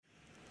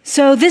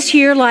So this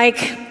year,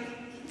 like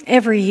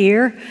every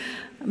year,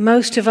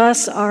 most of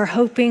us are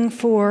hoping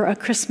for a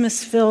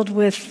Christmas filled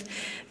with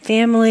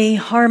family,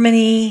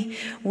 harmony,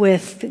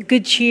 with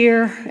good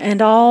cheer,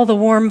 and all the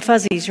warm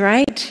fuzzies,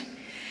 right?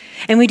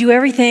 And we do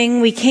everything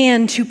we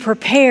can to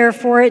prepare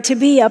for it to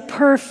be a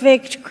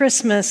perfect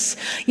Christmas.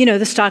 You know,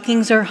 the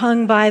stockings are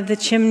hung by the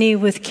chimney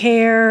with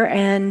care,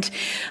 and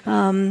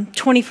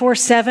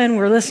 24/7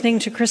 we're listening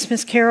to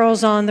Christmas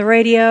carols on the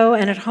radio,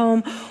 and at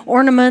home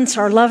ornaments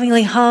are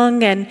lovingly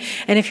hung. And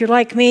if you're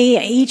like me,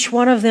 each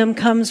one of them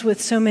comes with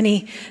so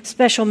many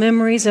special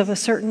memories of a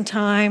certain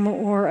time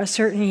or a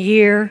certain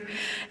year.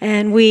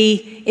 And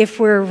we, if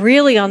we're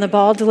really on the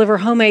ball, deliver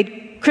homemade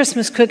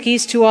Christmas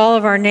cookies to all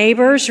of our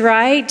neighbors,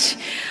 right?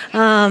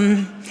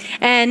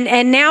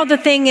 And now the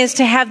thing is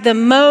to have the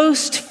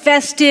most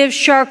festive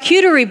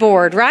charcuterie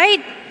board,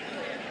 right?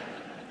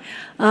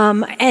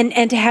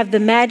 And to have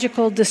the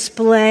magical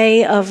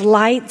display of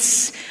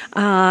lights.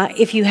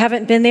 If you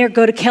haven't been there,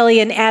 go to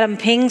Kelly and Adam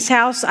Ping's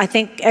house. I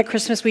think at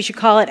Christmas we should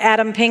call it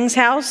Adam Ping's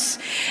house.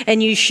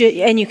 And you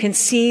can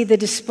see the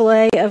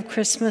display of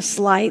Christmas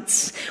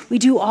lights. We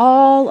do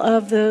all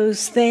of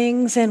those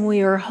things, and we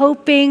are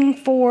hoping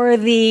for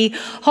the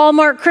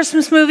Hallmark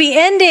Christmas movie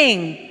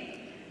ending.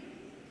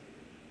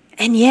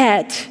 And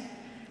yet,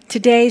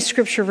 today's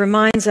scripture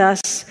reminds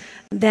us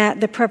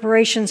that the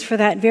preparations for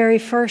that very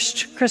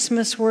first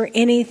Christmas were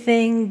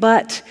anything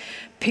but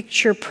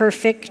picture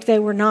perfect. They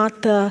were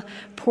not the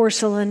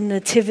porcelain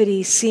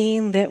nativity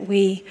scene that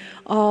we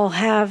all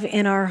have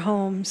in our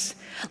homes.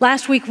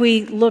 Last week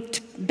we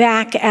looked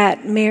back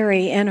at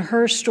Mary and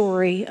her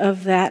story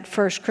of that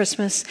first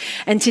Christmas.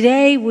 And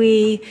today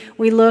we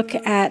look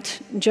at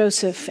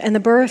Joseph and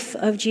the birth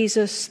of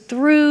Jesus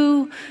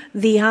through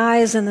the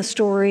eyes and the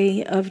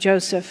story of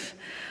Joseph.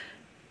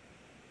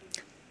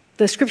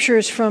 The scripture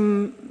is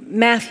from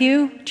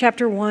Matthew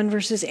chapter 1,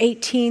 verses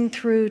 18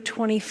 through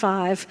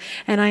 25,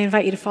 and I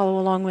invite you to follow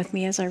along with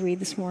me as I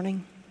read this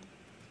morning.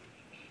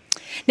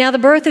 Now the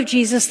birth of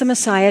Jesus the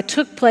Messiah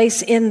took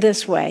place in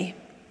this way.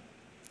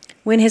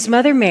 When his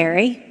mother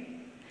Mary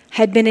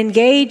had been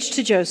engaged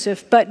to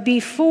Joseph, but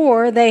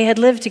before they had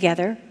lived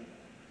together,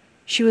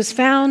 she was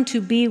found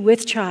to be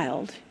with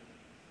child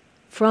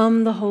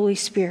from the Holy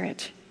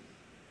Spirit.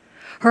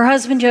 Her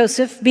husband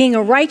Joseph, being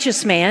a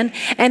righteous man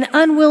and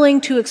unwilling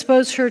to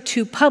expose her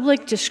to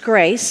public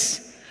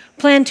disgrace,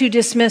 planned to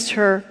dismiss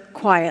her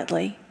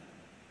quietly.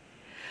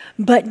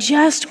 But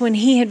just when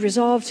he had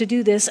resolved to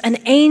do this, an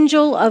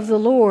angel of the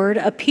Lord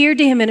appeared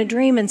to him in a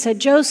dream and said,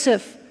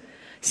 "Joseph,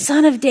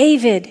 son of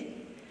David,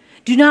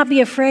 do not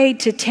be afraid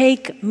to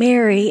take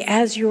Mary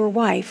as your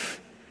wife,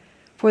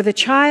 for the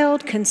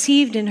child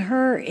conceived in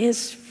her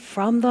is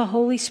from the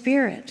Holy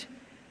Spirit.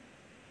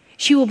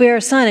 She will bear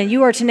a son, and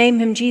you are to name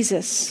him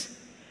Jesus,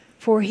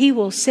 for he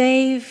will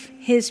save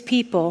his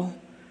people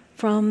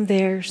from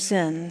their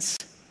sins."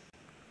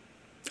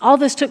 All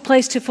this took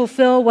place to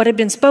fulfill what had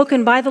been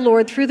spoken by the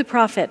Lord through the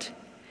prophet.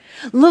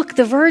 "Look,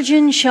 the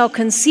virgin shall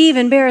conceive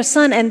and bear a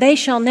son, and they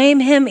shall name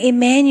him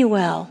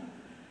Emmanuel,"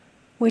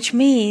 which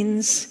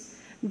means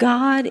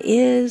God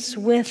is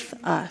with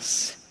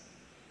us.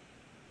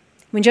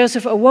 When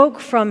Joseph awoke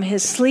from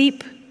his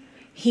sleep,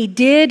 he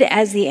did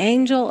as the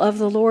angel of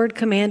the Lord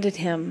commanded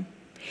him.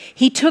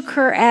 He took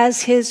her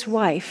as his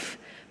wife,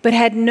 but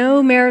had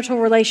no marital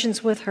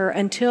relations with her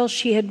until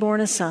she had borne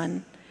a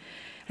son,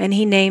 and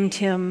he named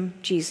him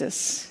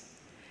Jesus.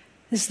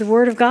 This is the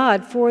word of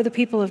God for the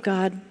people of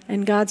God,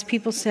 and God's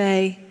people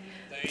say,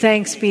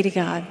 "Thanks be to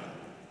God."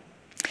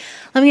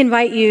 Let me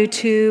invite you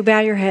to bow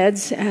your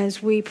heads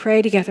as we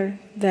pray together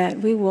that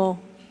we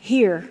will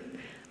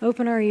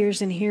open our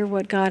ears and hear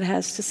what God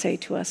has to say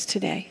to us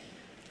today.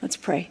 Let's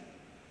pray.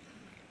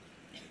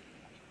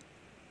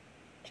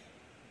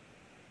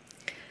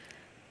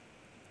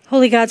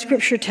 Holy God,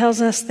 Scripture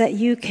tells us that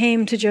you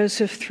came to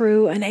Joseph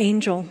through an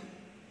angel,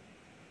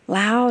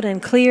 loud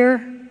and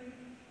clear,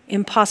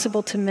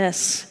 impossible to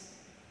miss.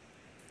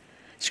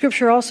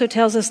 Scripture also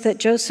tells us that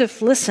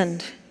Joseph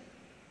listened.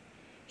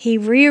 He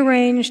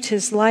rearranged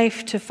his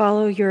life to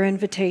follow your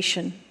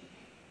invitation.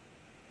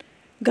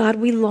 God,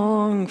 we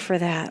long for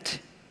that,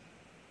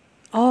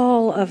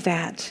 all of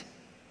that.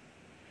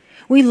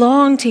 We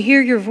long to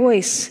hear your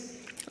voice,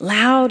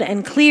 loud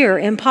and clear,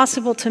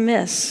 impossible to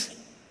miss.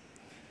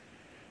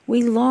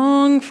 We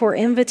long for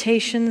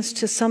invitations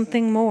to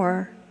something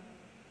more,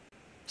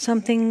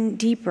 something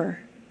deeper.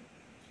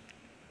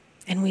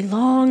 And we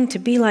long to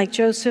be like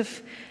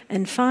Joseph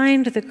and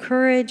find the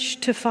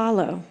courage to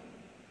follow.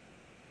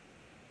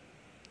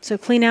 So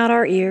clean out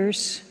our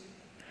ears,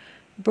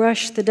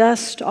 brush the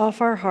dust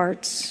off our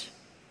hearts,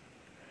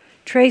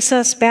 trace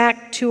us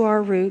back to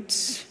our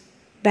roots,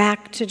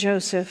 back to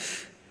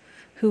Joseph,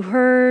 who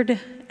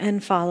heard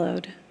and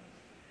followed.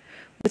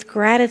 With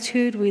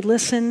gratitude, we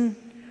listen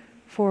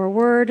for a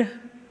word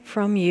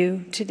from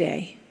you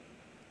today.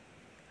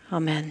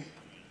 Amen.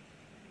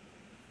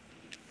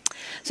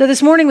 So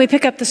this morning we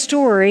pick up the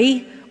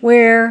story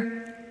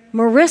where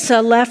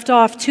Marissa left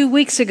off 2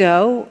 weeks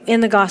ago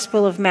in the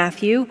Gospel of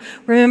Matthew.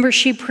 Remember,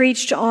 she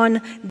preached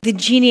on the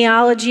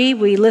genealogy.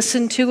 We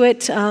listened to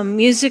it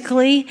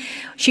musically.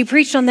 She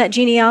preached on that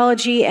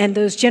genealogy and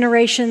those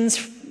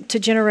generations to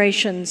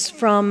generations,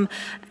 from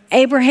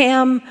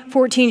Abraham,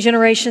 14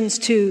 generations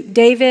to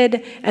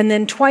David, and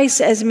then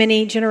twice as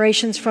many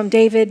generations from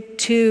David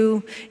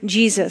to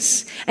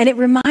Jesus. And it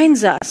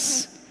reminds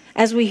us,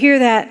 as we hear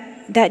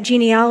that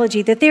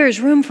genealogy, that there is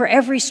room for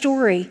every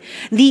story.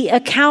 The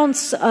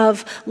accounts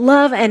of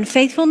love and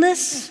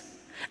faithfulness,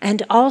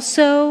 and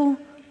also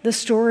the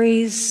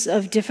stories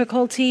of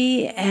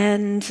difficulty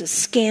and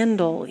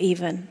scandal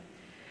even.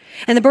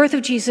 And the birth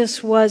of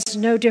Jesus was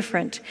no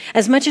different.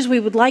 As much as we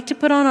would like to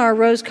put on our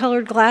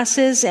rose-colored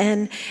glasses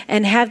and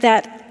have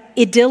that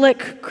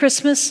idyllic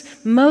Christmas,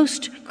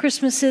 most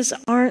Christmases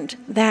aren't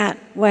that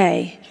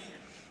way.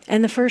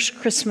 And the first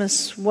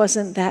Christmas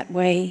wasn't that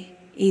way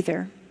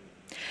either.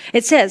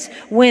 It says,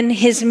 when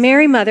his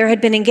Mary mother had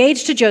been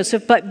engaged to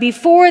Joseph, but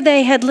before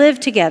they had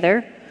lived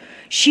together,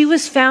 she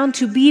was found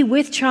to be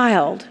with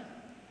child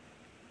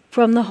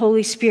from the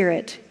Holy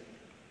Spirit.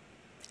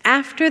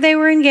 After they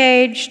were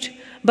engaged,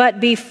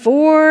 but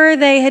before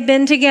they had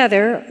been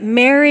together,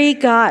 Mary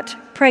got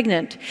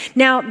pregnant.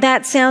 Now,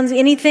 that sounds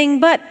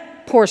anything but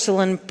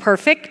porcelain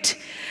perfect.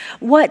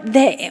 What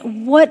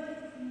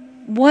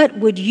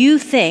would you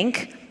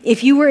think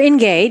if you were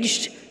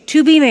engaged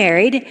to be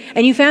married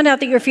and you found out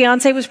that your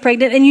fiance was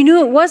pregnant and you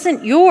knew it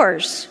wasn't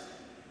yours?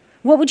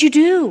 What would you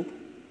do?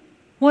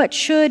 What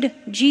should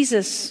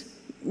Joseph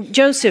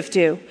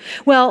do?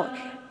 Well,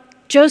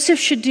 Joseph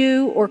should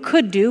do or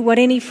could do what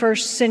any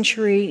first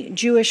century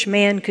Jewish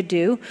man could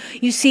do.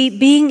 You see,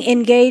 being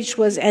engaged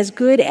was as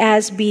good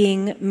as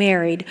being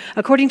married.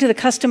 According to the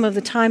custom of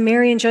the time,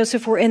 Mary and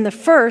Joseph were in the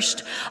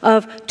first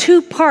of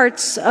two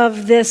parts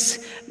of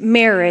this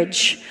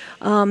marriage.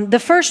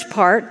 The first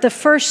part, the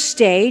first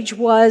stage,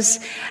 was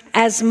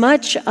as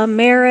much a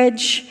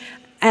marriage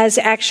as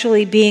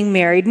actually being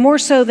married, more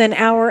so than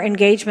our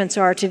engagements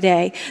are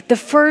today. The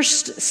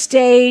first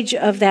stage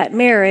of that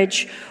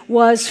marriage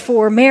was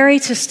for Mary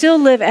to still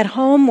live at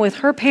home with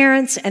her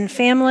parents and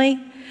family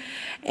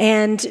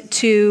and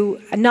to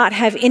not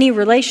have any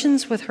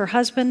relations with her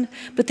husband.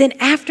 But then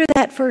after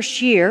that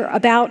first year,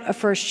 about a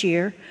first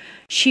year,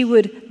 she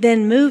would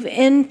then move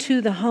into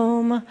the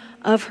home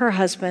of her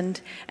husband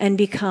and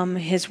become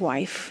his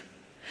wife.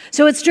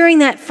 So it's during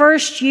that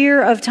first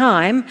year of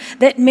time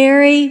that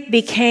Mary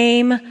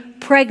became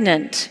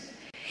pregnant.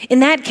 In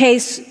that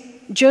case,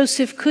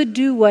 Joseph could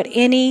do what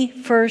any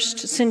first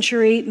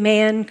century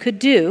man could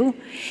do.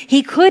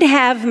 He could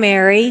have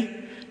Mary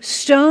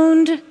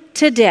stoned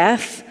to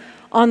death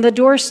on the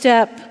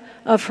doorstep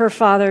of her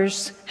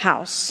father's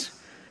house.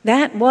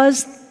 That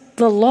was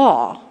the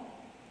law.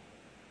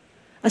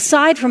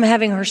 Aside from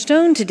having her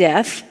stoned to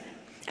death,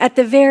 at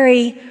the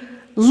very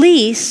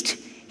least,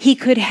 he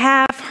could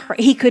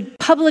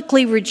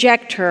publicly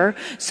reject her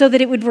so that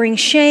it would bring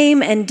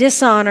shame and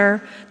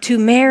dishonor to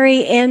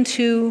Mary and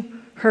to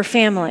her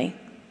family.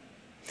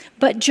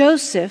 But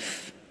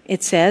Joseph,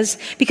 it says,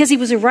 because he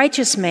was a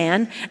righteous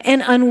man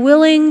and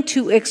unwilling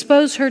to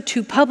expose her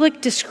to public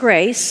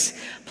disgrace,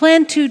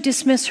 planned to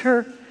dismiss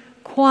her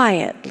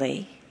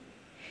quietly.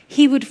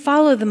 He would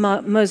follow the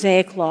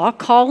Mosaic law,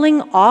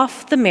 calling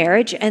off the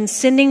marriage and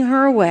sending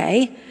her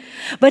away,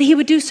 but he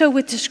would do so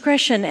with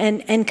discretion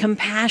and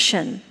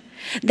compassion.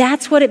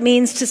 That's what it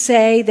means to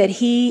say that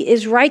he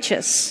is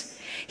righteous.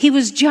 He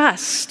was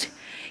just.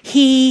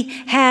 He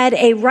had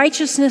a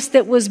righteousness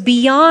that was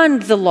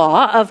beyond the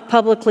law of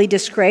publicly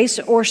disgrace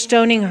or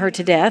stoning her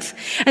to death,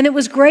 and it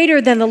was greater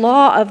than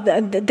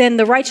than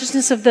the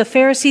righteousness of the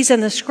Pharisees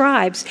and the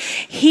scribes.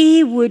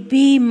 He would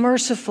be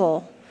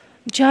merciful,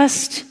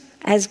 just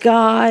as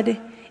God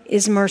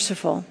is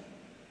merciful.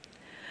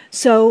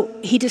 So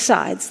he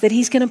decides that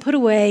he's going to put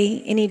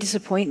away any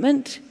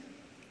disappointment,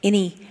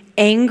 any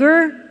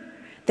anger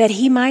that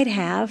he might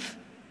have,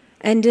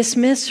 and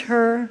dismiss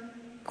her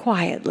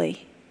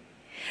quietly.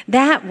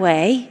 That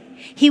way,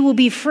 he will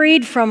be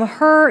freed from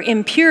her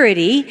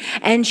impurity,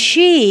 and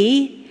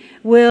she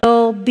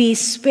will be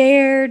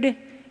spared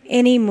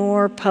any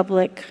more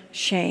public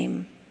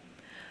shame.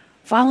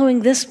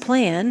 Following this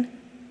plan,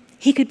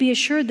 he could be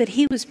assured that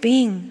he was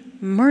being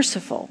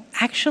merciful,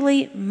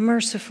 actually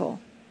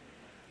merciful.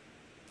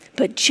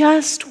 But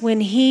just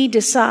when he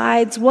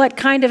decides what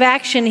kind of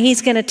action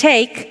he's going to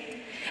take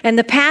and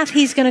the path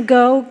he's going to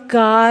go,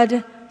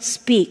 God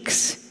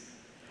speaks.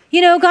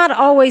 You know, God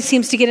always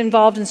seems to get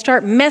involved and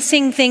start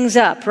messing things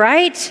up,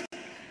 right?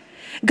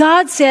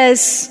 God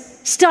says,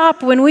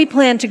 stop when we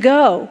plan to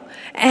go.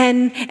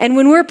 And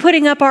when we're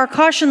putting up our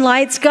caution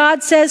lights,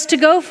 God says to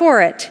go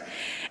for it.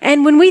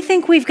 And when we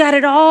think we've got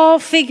it all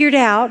figured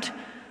out,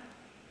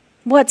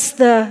 what's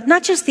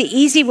not just the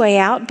easy way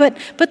out, but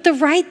the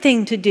right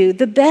thing to do,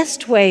 the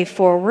best way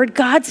forward,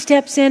 God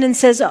steps in and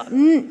says,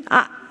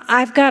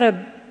 I've got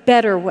a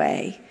better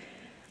way.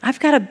 I've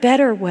got a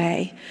better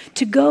way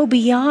to go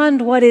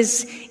beyond what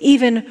is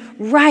even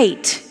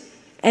right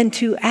and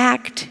to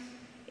act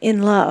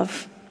in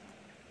love.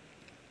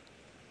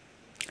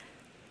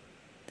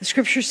 The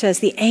scripture says,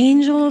 the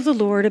angel of the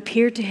Lord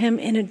appeared to him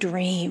in a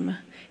dream.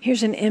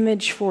 Here's an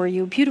image for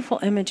you, a beautiful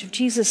image of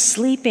Jesus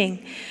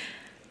sleeping.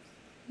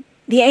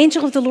 The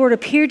angel of the Lord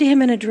appeared to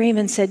him in a dream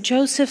and said,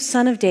 Joseph,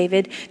 son of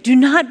David, do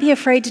not be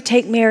afraid to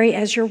take Mary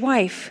as your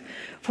wife,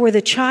 for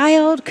the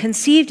child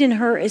conceived in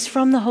her is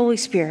from the Holy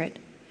Spirit.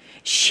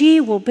 She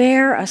will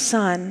bear a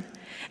son,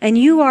 and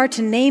you are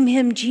to name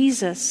him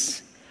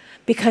Jesus,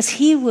 because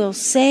he will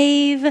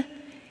save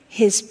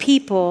his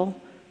people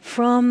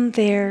from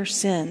their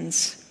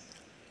sins.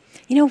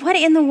 You know, what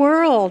in the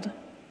world?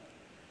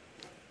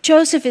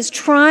 Joseph is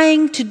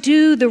trying to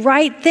do the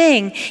right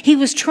thing. He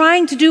was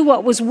trying to do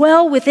what was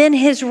well within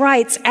his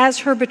rights as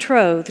her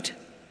betrothed.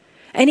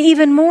 And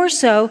even more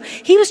so,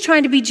 he was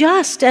trying to be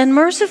just and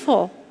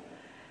merciful.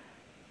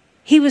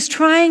 He was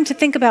trying to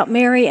think about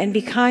Mary and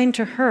be kind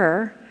to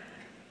her.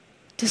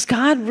 Does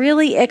God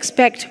really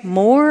expect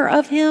more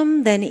of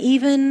him than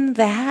even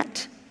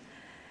that?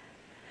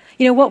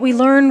 You know, what we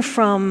learn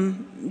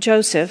from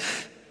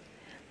Joseph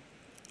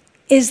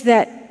is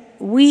that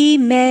we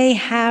may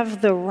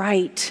have the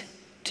right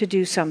to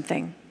do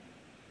something.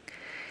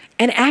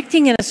 And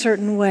acting in a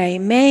certain way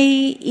may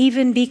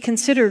even be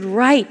considered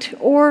right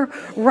or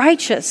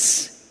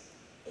righteous.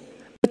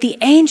 But the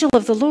angel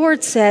of the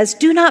Lord says,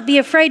 do not be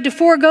afraid to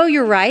forego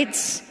your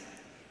rights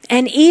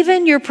and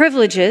even your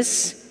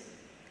privileges,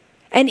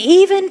 and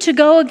even to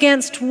go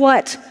against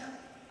what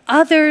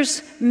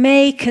others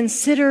may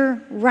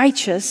consider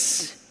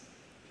righteous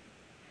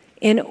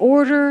in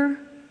order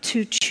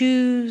to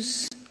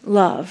choose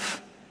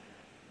love.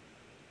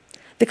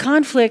 The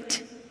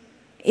conflict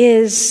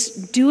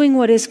is doing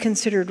what is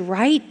considered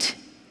right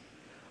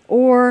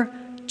or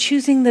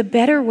choosing the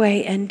better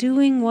way and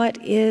doing what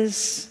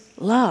is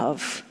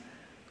love.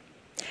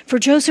 For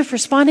Joseph,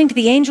 responding to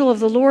the angel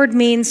of the Lord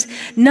means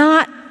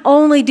not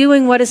only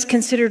doing what is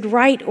considered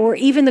right or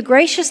even the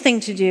gracious thing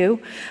to do,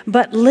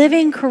 but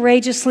living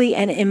courageously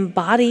and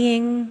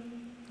embodying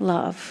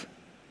love.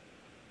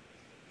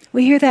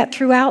 We hear that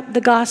throughout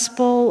the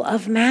Gospel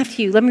of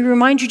Matthew. Let me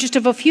remind you just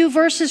of a few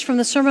verses from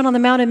the Sermon on the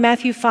Mount in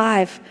Matthew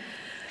 5.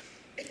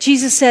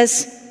 Jesus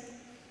says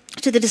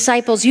to the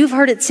disciples, you've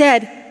heard it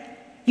said,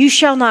 you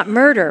shall not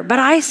murder. But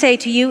I say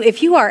to you,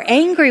 if you are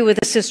angry with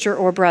a sister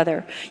or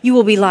brother, you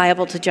will be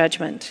liable to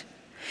judgment.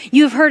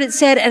 You have heard it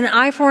said, an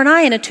eye for an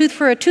eye and a tooth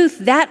for a tooth.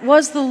 That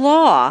was the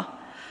law.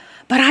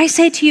 But I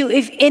say to you,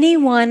 if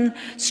anyone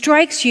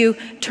strikes you,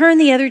 turn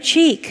the other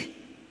cheek.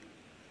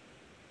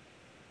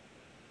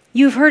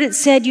 You have heard it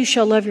said, you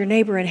shall love your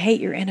neighbor and hate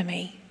your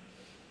enemy.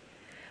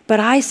 But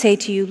I say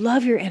to you,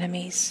 love your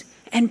enemies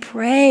and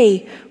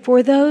pray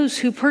for those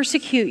who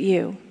persecute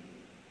you.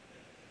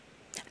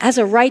 As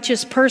a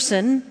righteous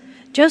person,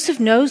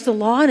 Joseph knows the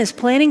law and is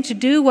planning to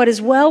do what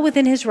is well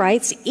within his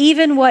rights,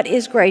 even what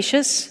is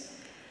gracious.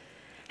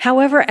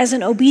 However, as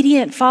an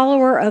obedient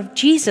follower of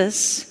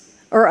Jesus,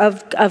 or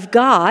of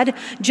God,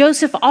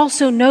 Joseph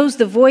also knows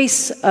the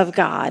voice of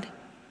God.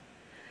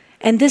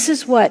 And this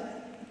is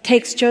what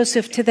takes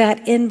Joseph to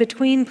that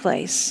in-between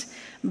place.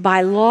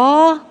 By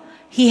law,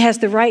 he has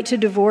the right to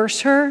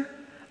divorce her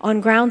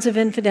on grounds of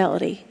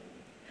infidelity.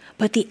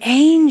 But the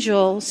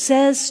angel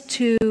says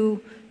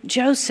to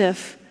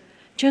Joseph,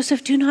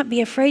 Joseph, do not be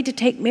afraid to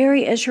take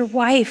Mary as your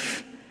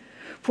wife,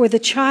 for the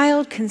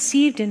child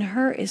conceived in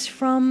her is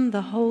from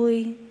the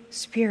Holy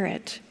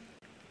Spirit.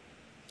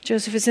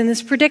 Joseph is in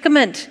this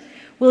predicament.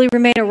 Will he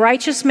remain a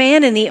righteous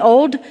man in the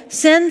old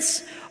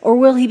sense, or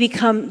will he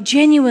become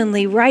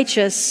genuinely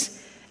righteous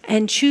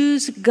and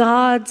choose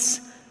God's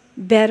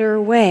better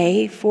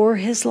way for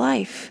his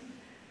life?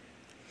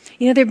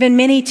 You know, there have been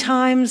many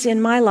times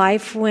in my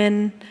life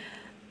when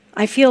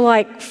I feel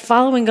like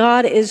following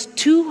God is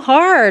too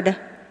hard.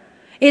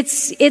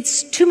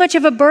 It's too much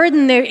of a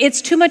burden there.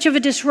 It's too much of a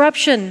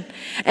disruption.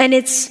 And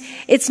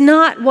it's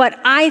not what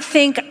I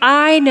think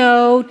I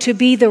know to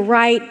be the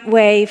right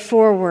way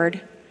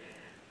forward.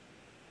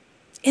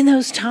 In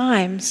those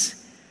times,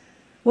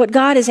 what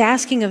God is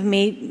asking of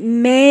me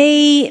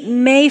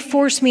may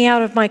force me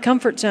out of my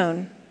comfort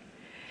zone.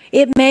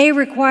 It may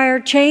require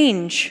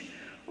change,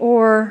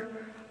 or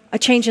a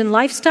change in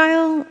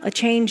lifestyle, a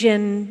change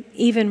in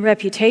even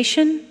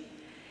reputation.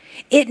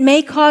 It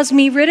may cause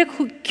me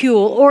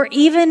ridicule or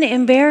even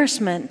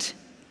embarrassment.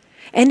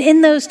 And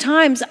in those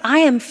times, I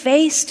am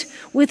faced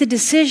with a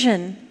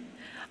decision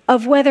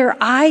of whether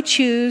I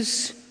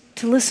choose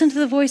to listen to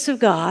the voice of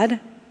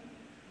God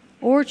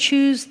or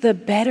choose the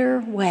better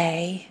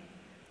way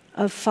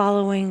of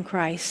following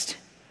Christ.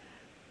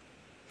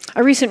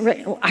 I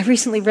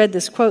recently read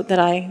this quote that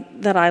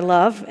I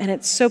love, and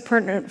it's so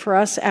pertinent for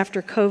us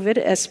after COVID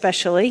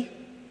especially.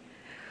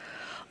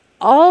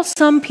 All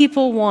some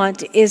people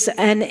want is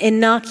an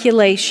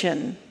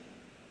inoculation,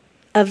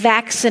 a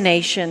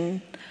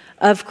vaccination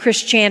of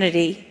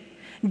Christianity,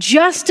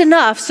 just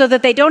enough so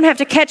that they don't have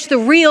to catch the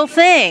real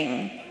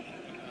thing.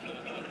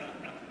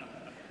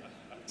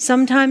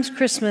 Sometimes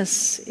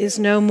Christmas is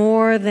no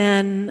more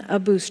than a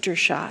booster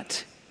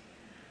shot.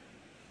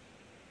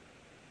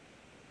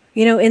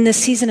 You know, in the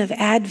season of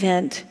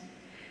Advent,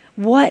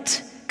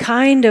 what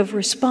kind of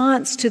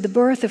response to the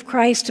birth of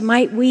Christ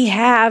might we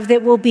have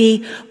that will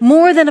be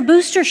more than a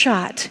booster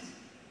shot?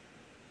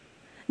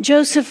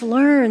 Joseph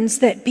learns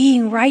that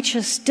being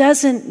righteous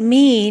doesn't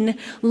mean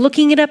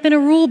looking it up in a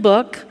rule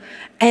book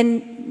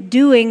and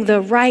doing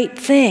the right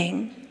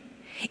thing.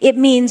 It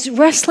means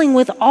wrestling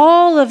with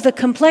all of the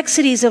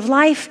complexities of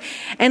life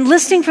and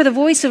listening for the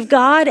voice of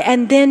God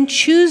and then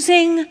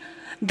choosing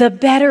the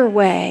better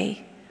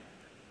way,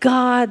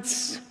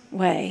 God's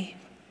way.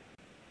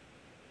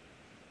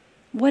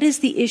 What is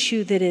the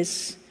issue that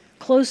is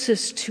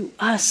closest to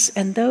us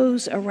and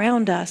those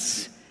around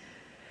us,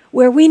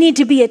 where we need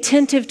to be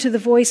attentive to the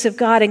voice of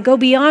God and go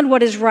beyond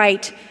what is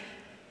right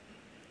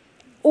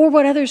or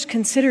what others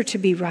consider to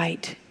be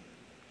right?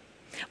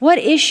 What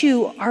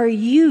issue are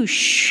you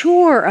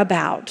sure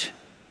about,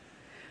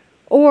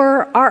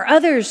 or are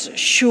others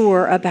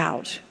sure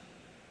about,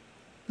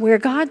 where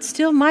God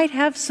still might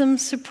have some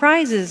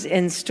surprises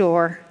in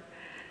store,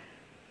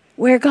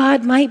 where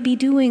God might be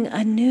doing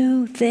a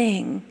new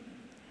thing?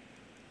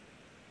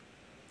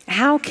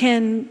 How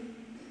can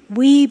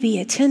we be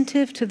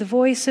attentive to the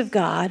voice of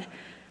God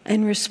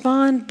and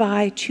respond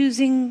by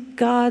choosing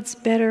God's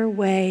better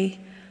way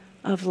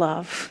of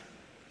love?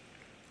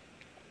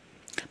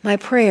 My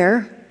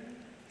prayer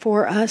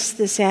for us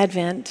this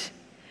Advent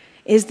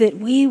is that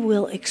we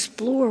will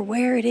explore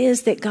where it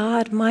is that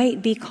God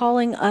might be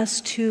calling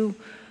us to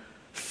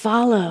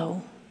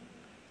follow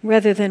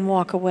rather than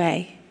walk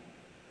away.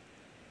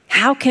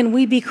 How can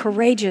we be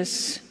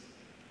courageous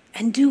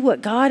and do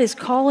what God is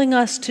calling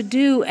us to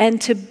do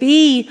and to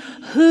be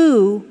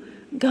who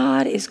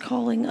God is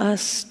calling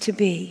us to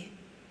be?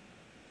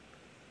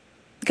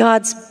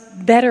 God's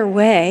better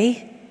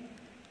way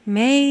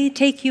may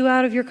take you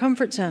out of your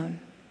comfort zone.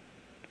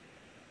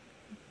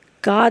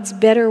 God's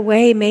better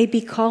way may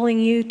be calling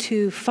you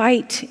to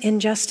fight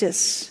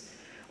injustice,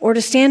 or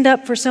to stand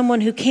up for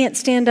someone who can't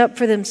stand up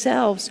for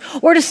themselves,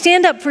 or to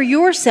stand up for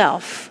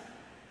yourself.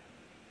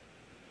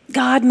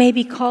 God may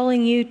be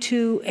calling you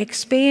to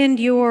expand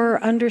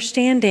your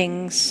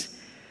understandings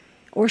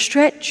or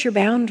stretch your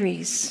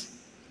boundaries.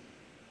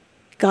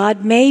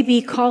 God may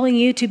be calling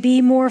you to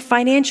be more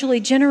financially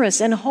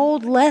generous and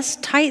hold less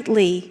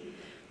tightly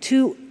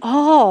to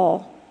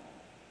all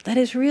that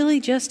is really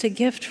just a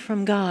gift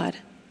from God.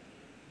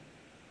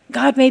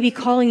 God may be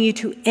calling you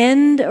to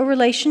end a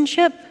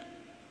relationship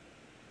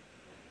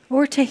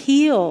or to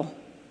heal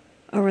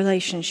a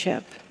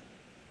relationship.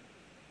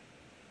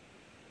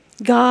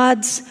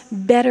 God's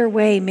better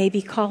way may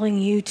be calling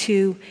you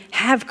to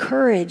have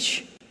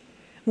courage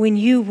when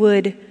you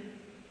would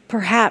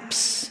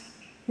perhaps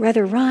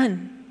rather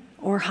run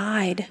or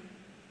hide.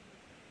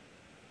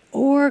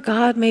 Or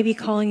God may be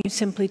calling you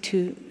simply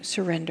to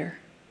surrender.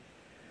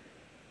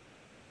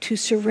 To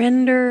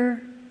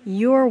surrender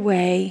your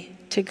way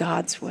to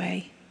God's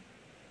way.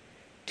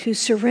 To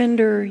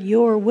surrender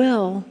your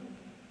will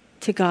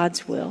to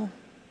God's will.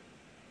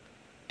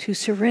 To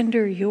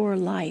surrender your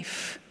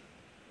life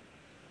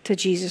to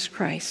Jesus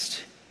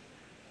Christ.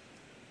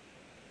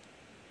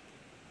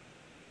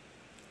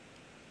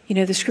 You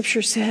know, the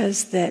scripture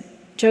says that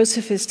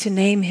Joseph is to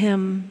name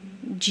him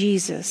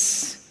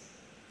Jesus,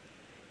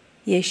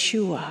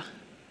 Yeshua,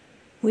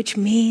 which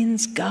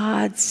means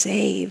God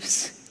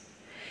saves.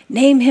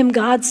 Name him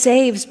God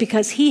saves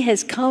because he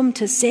has come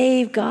to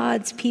save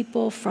God's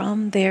people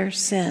from their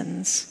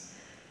sins.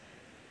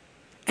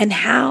 And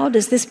how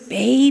does this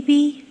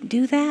baby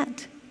do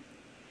that?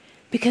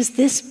 Because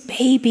this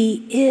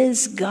baby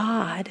is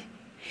God.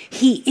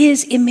 He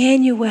is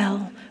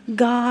Emmanuel,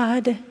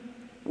 God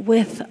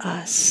with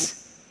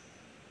us.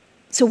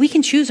 So we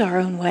can choose our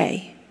own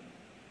way.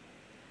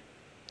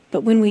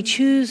 But when we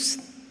choose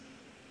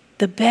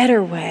the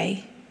better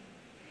way,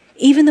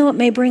 even though it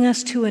may bring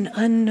us to an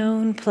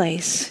unknown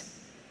place,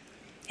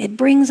 it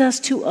brings us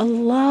to a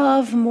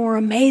love more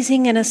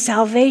amazing and a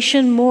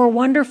salvation more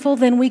wonderful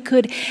than we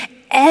could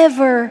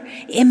ever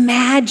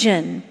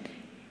imagine.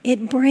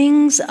 It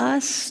brings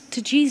us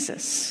to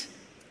Jesus,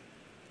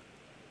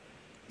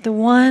 the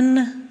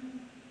one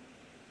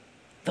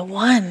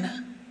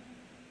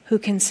who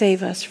can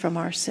save us from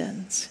our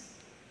sins.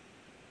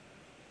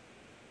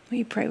 Will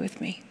you pray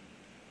with me?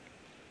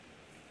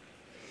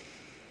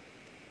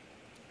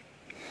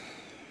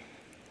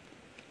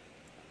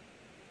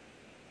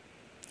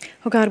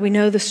 Oh God, we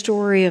know the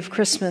story of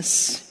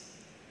Christmas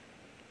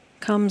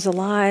comes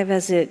alive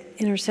as it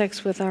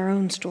intersects with our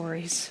own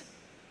stories.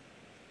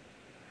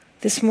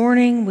 This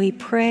morning we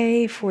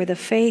pray for the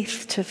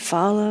faith to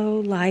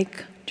follow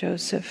like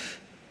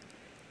Joseph.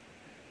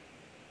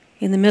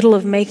 In the middle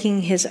of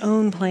making his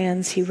own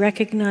plans, he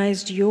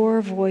recognized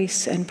your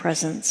voice and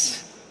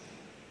presence.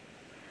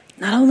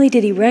 Not only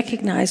did he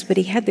recognize, but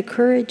he had the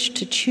courage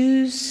to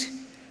choose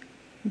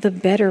the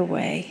better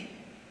way.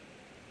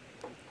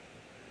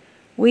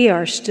 We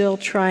are still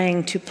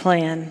trying to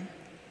plan,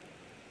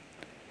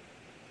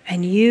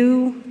 and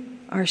you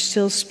are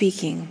still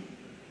speaking.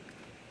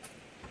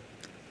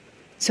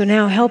 So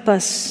now help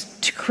us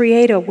to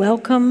create a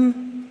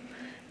welcome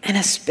and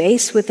a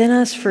space within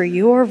us for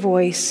your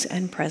voice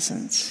and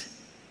presence.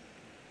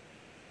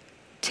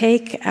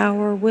 take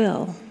our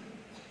will,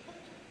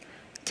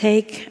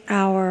 take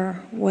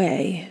our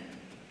way,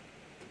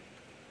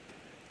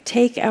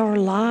 take our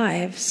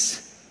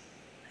lives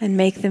and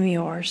make them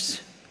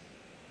yours.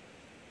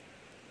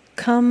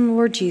 Come,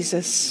 Lord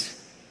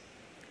Jesus,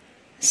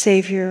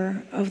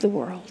 Savior of the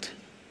world.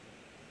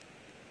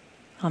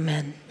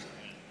 Amen.